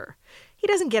driver. He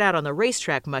doesn't get out on the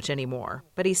racetrack much anymore,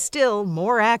 but he's still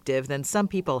more active than some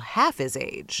people half his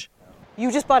age.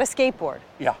 You just bought a skateboard?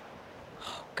 Yeah.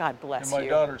 Oh, God bless and my you.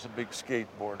 daughter's a big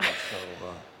skateboarder,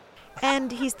 so...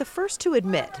 And he's the first to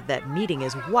admit that meeting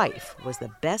his wife was the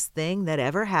best thing that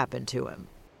ever happened to him.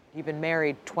 You've been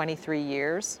married 23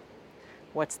 years.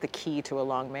 What's the key to a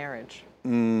long marriage?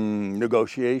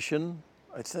 Negotiation,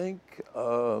 I think,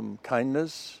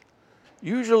 kindness.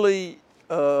 Usually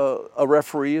a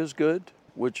referee is good,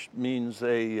 which means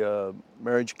a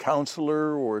marriage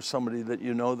counselor or somebody that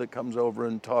you know that comes over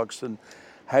and talks and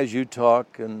has you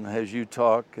talk,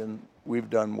 and we've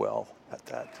done well at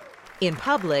that. In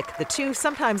public, the two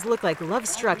sometimes look like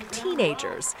love-struck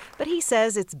teenagers, but he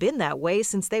says it's been that way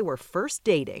since they were first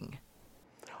dating.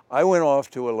 I went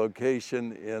off to a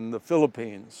location in the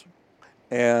Philippines,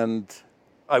 and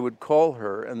I would call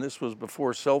her, and this was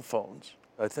before cell phones.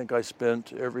 I think I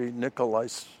spent every nickel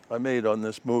I made on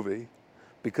this movie,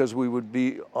 because we would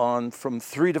be on from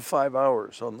 3 to 5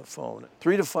 hours on the phone.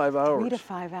 3 to 5 hours. 3 to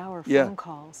 5 hour phone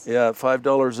calls. Yeah,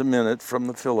 $5 a minute from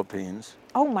the Philippines.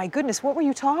 Oh my goodness, what were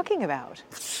you talking about?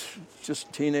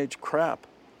 Just teenage crap.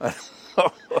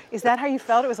 Is that how you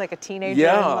felt? It was like a teenager in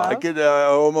Yeah, love? I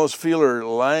almost feel her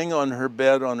lying on her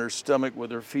bed on her stomach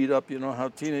with her feet up, you know how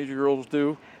teenage girls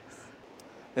do?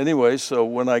 Anyway, so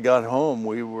when I got home,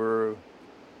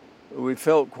 we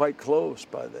felt quite close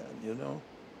by then, you know?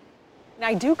 And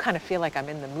I do kind of feel like I'm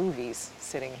in the movies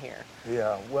sitting here.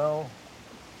 Yeah, well,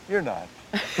 you're not.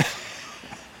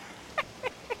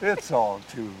 It's all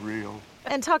too real.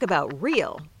 And talk about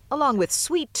real. Along with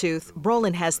Sweet Tooth,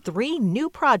 Brolin has 3 new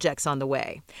projects on the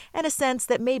way, and a sense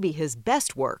that maybe his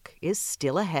best work is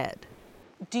still ahead.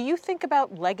 Do you think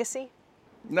about legacy?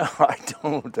 No, I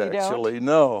don't actually. Don't?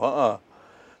 No,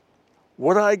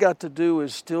 What I got to do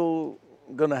is still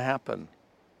gonna happen,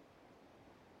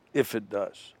 if it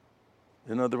does.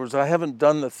 In other words, I haven't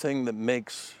done the thing that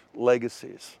makes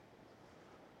legacies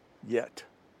yet,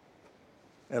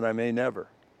 and I may never.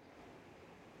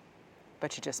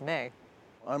 But you just may.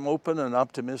 I'm open and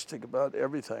optimistic about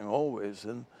everything always,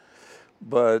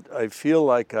 but I feel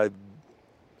like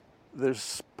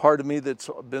there's part of me that's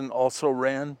been also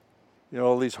ran. You know,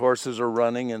 all these horses are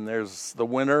running, and there's the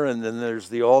winner, and then there's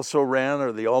the also ran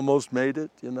or the almost made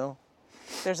it, you know?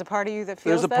 There's a part of you that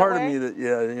feels that way? There's a part of me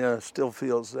that, still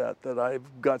feels that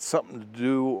I've got something to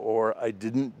do, or I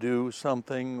didn't do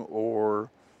something,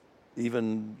 or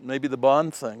even maybe the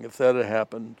Bond thing, if that had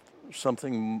happened,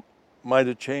 something might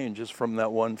have changed just from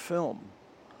that one film,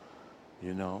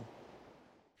 you know?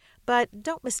 But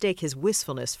don't mistake his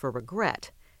wistfulness for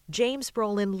regret. James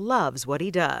Brolin loves what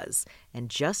he does and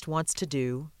just wants to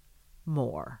do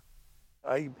more.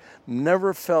 I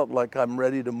never felt like I'm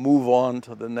ready to move on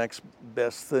to the next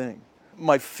best thing.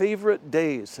 My favorite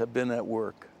days have been at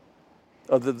work,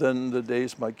 other than the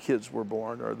days my kids were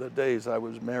born or the days I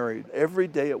was married. Every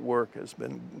day at work has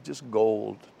been just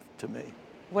gold to me.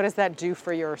 What does that do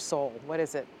for your soul? What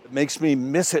is it? It makes me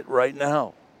miss it right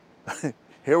now.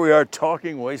 Here we are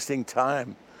talking, wasting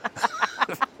time.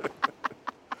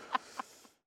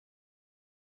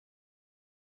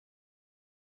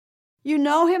 You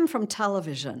know him from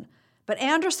television, but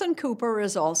Anderson Cooper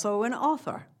is also an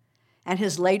author, and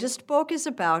his latest book is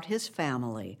about his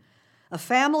family, a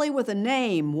family with a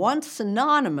name once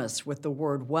synonymous with the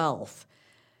word wealth.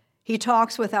 He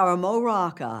talks with our Mo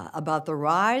Rocca about the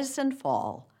rise and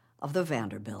fall of the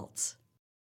Vanderbilts.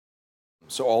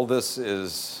 So all this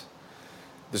is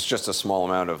just a small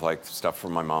amount of stuff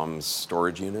from my mom's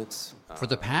storage units. For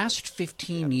the past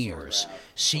 15 years,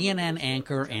 CNN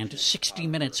anchor and 60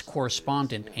 Minutes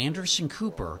correspondent Anderson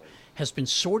Cooper has been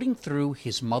sorting through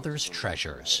his mother's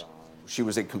treasures. She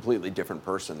was a completely different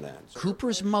person then.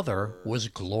 Cooper's mother was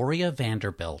Gloria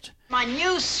Vanderbilt, my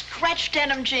new stretch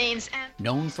denim jeans, and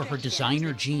known for her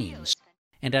designer jeans,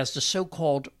 and as the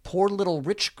so-called poor little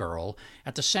rich girl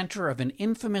at the center of an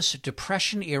infamous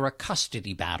Depression-era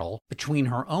custody battle between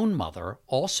her own mother,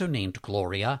 also named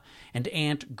Gloria, and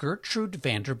Aunt Gertrude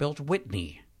Vanderbilt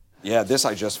Whitney. Yeah, this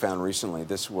I just found recently.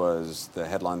 This was the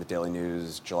headline of the Daily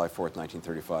News, July 4th,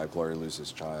 1935, Gloria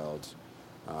loses child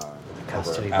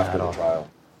after the trial.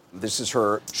 This is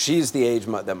her. She's the age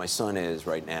that my son is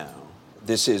right now.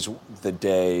 This is the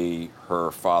day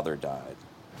her father died.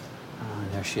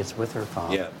 There she is with her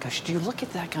father. Yeah. Gosh, do you look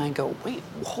at that guy and go, wait,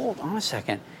 hold on a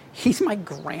second. He's my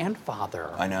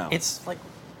grandfather. I know. It's like...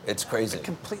 It's crazy. A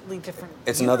completely different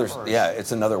It's universe.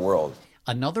 it's another world.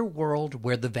 Another world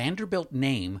where the Vanderbilt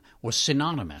name was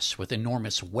synonymous with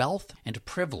enormous wealth and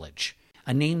privilege,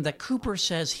 a name that Cooper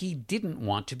says he didn't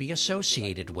want to be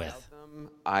associated with.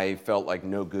 I felt like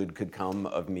no good could come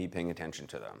of me paying attention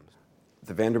to them.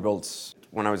 The Vanderbilts,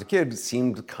 when I was a kid,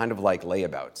 seemed kind of like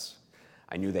layabouts.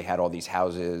 I knew they had all these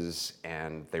houses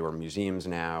and they were museums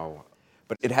now,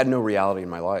 but it had no reality in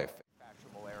my life.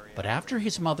 But after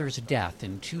his mother's death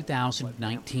in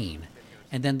 2019,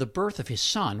 and then the birth of his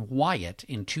son, Wyatt,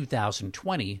 in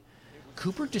 2020,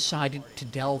 Cooper decided to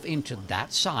delve into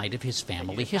that side of his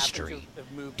family history,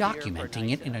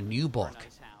 documenting it in a new book.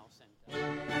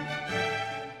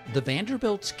 The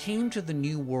Vanderbilts came to the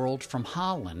New World from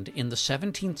Holland in the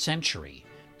 17th century.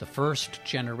 The first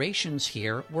generations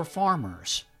here were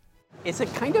farmers. Is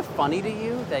it kind of funny to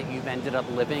you that you've ended up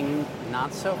living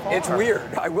not so far? It's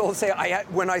weird. I will say,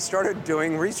 when I started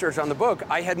doing research on the book,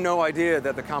 I had no idea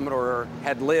that the Commodore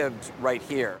had lived right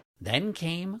here. Then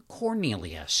came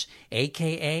Cornelius,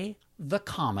 a.k.a. the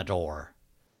Commodore.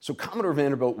 So Commodore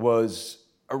Vanderbilt was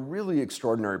a really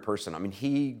extraordinary person. I mean,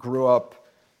 he grew up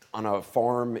on a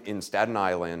farm in Staten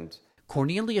Island.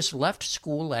 Cornelius left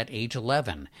school at age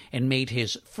 11 and made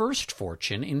his first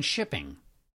fortune in shipping.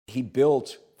 He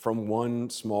built, from one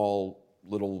small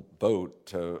little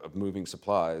boat of moving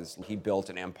supplies, he built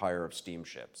an empire of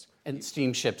steamships. And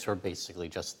steamships were basically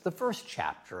just the first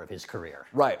chapter of his career.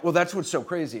 Right. Well, that's what's so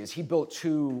crazy, is he built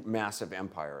two massive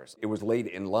empires. It was late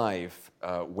in life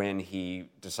when he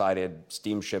decided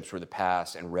steamships were the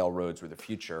past and railroads were the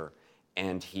future,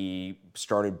 and he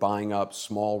started buying up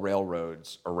small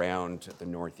railroads around the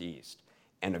Northeast.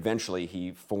 And eventually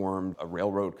he formed a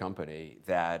railroad company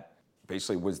that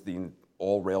basically was the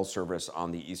all rail service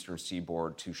on the eastern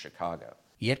seaboard to Chicago.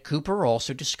 Yet Cooper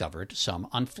also discovered some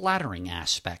unflattering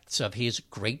aspects of his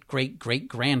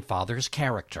great-great-great-grandfather's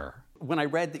character. When I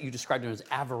read that you described him as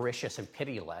avaricious and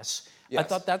pitiless, yes. I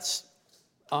thought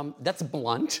that's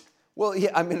blunt. Well, yeah,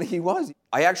 I mean, he was.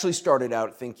 I actually started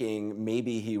out thinking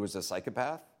maybe he was a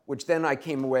psychopath, which then I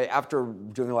came away, after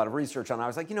doing a lot of research on it, I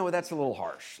was like, that's a little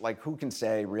harsh. Like, who can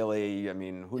say, really? I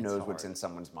mean, who knows what's in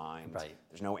someone's mind? Right.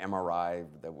 There's no MRI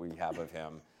that we have of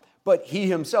him. But he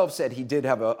himself said he did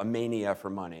have a mania for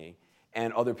money,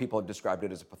 and other people have described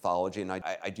it as a pathology, and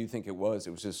I do think it was.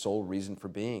 It was his sole reason for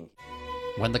being.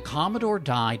 When the Commodore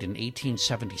died in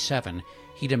 1877,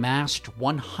 he'd amassed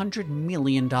 $100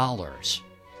 million.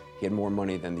 He had more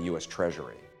money than the U.S.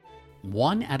 Treasury.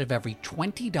 1 out of every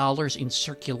 $20 in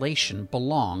circulation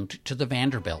belonged to the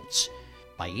Vanderbilts.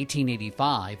 By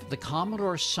 1885, the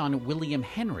Commodore's son William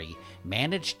Henry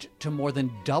managed to more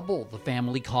than double the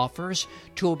family coffers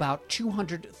to about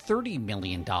 $230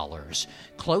 million,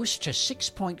 close to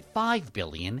 $6.5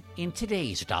 billion in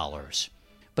today's dollars.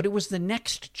 But it was the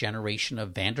next generation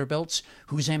of Vanderbilts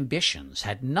whose ambitions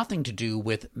had nothing to do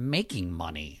with making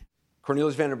money.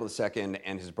 Cornelius Vanderbilt II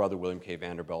and his brother William K.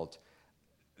 Vanderbilt,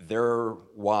 their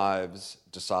wives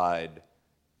decide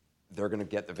they're going to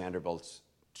get the Vanderbilts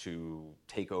to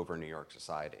take over New York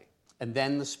society. And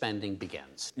then the spending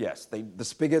begins. Yes, the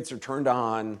spigots are turned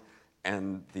on,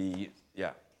 and the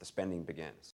spending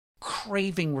begins.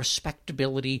 Craving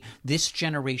respectability, this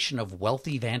generation of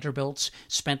wealthy Vanderbilts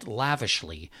spent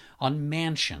lavishly on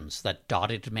mansions that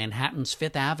dotted Manhattan's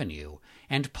Fifth Avenue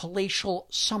and palatial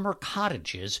summer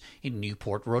cottages in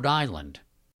Newport, Rhode Island.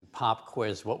 Pop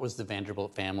quiz, what was the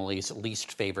Vanderbilt family's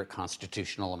least favorite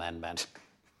constitutional amendment?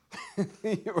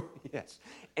 Yes,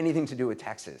 anything to do with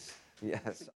taxes,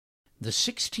 yes. The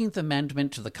 16th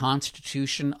Amendment to the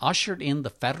Constitution ushered in the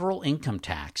federal income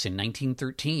tax in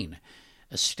 1913.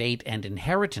 Estate and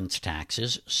inheritance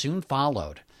taxes soon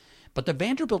followed, but the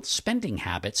Vanderbilt spending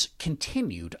habits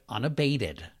continued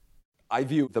unabated. I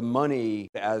view the money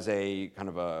as a kind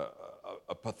of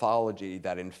a pathology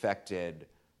that infected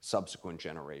subsequent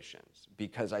generations,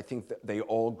 because I think that they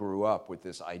all grew up with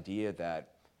this idea that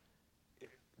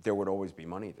there would always be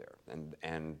money there,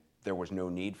 and there was no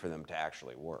need for them to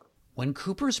actually work. When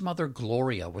Cooper's mother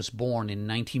Gloria was born in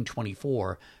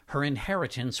 1924, her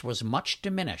inheritance was much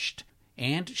diminished,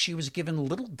 and she was given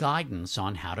little guidance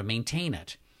on how to maintain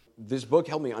it. This book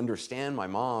helped me understand my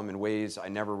mom in ways I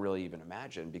never really even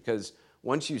imagined, because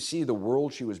once you see the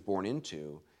world she was born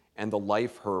into and the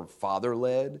life her father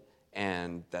led,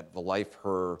 and that the life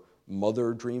her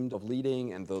mother dreamed of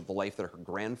leading, and the life that her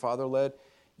grandfather led,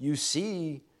 you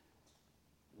see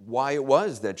why it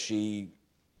was that she,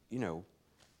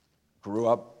 grew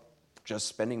up just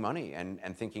spending money and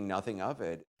thinking nothing of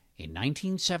it. In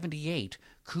 1978,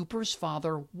 Cooper's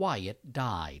father, Wyatt,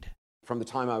 died. From the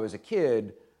time I was a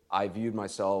kid, I viewed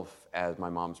myself as my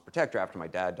mom's protector. After my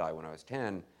dad died when I was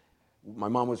 10, My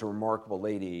mom was a remarkable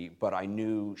lady, but I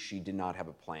knew she did not have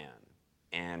a plan,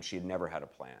 and she had never had a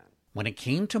plan. When it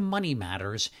came to money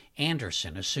matters,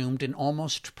 Anderson assumed an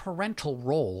almost parental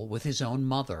role with his own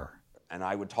mother. And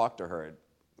I would talk to her at,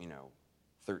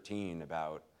 13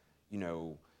 about,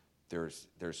 there's,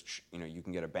 you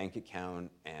can get a bank account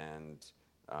and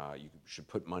you should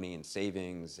put money in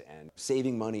savings, and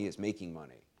saving money is making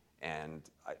money. And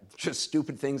just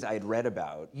stupid things I had read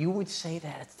about. You would say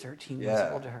that at 13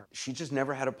 years old to her? She just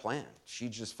never had a plan. She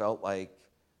just felt like,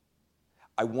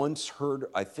 I once heard,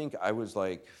 I think I was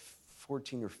like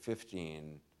 14 or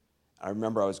 15. I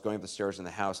remember I was going up the stairs in the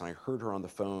house and I heard her on the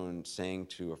phone saying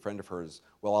to a friend of hers,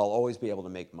 well, I'll always be able to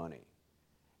make money.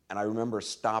 And I remember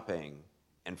stopping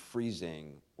and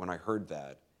freezing when I heard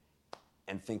that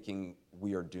and thinking,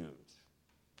 we are doomed.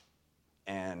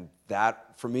 And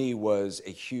that, for me, was a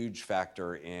huge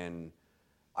factor in,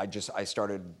 I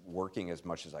started working as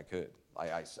much as I could.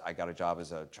 I got a job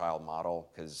as a child model,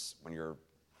 because when you're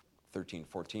 13,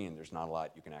 14, there's not a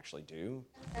lot you can actually do.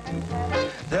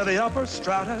 They're the upper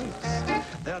stratas.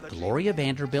 Gloria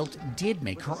Vanderbilt did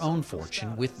make her own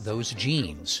fortune with those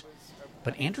genes,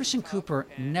 but Anderson Cooper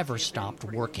never stopped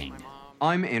working.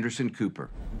 I'm Anderson Cooper.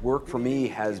 Work for me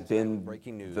has been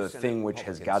the thing which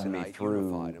has gotten me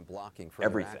through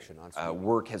everything.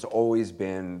 Work has always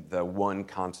been the one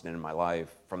constant in my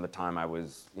life from the time I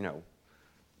was,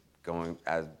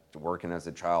 working as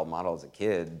a child model as a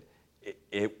kid.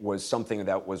 It was something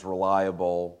that was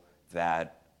reliable,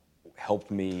 that helped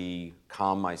me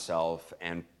calm myself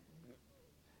and,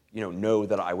 know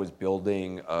that I was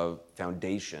building a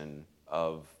foundation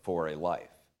for a life.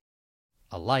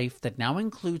 A life that now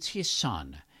includes his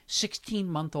son,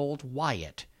 16-month-old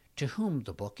Wyatt, to whom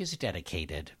the book is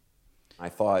dedicated. I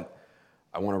thought,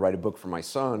 I want to write a book for my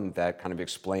son that kind of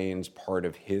explains part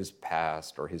of his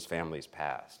past or his family's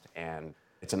past. And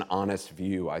it's an honest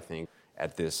view, I think,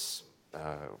 at this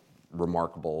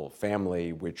remarkable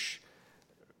family, which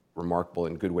remarkable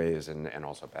in good ways and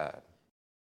also bad.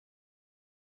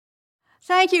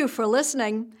 Thank you for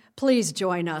listening. Please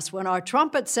join us when our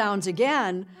trumpet sounds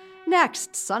again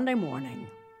next Sunday morning.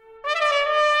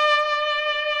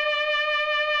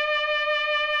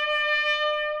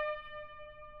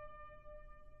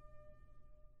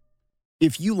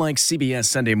 If you like CBS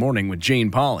Sunday Morning with Jane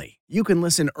Pauley, you can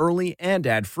listen early and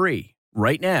ad-free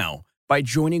right now by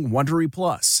joining Wondery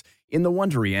Plus in the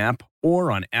Wondery app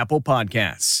or on Apple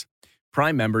Podcasts.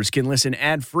 Prime members can listen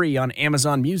ad-free on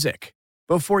Amazon Music.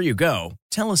 Before you go,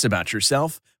 tell us about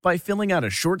yourself by filling out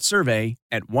a short survey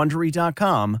at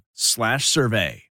Wondery.com/survey.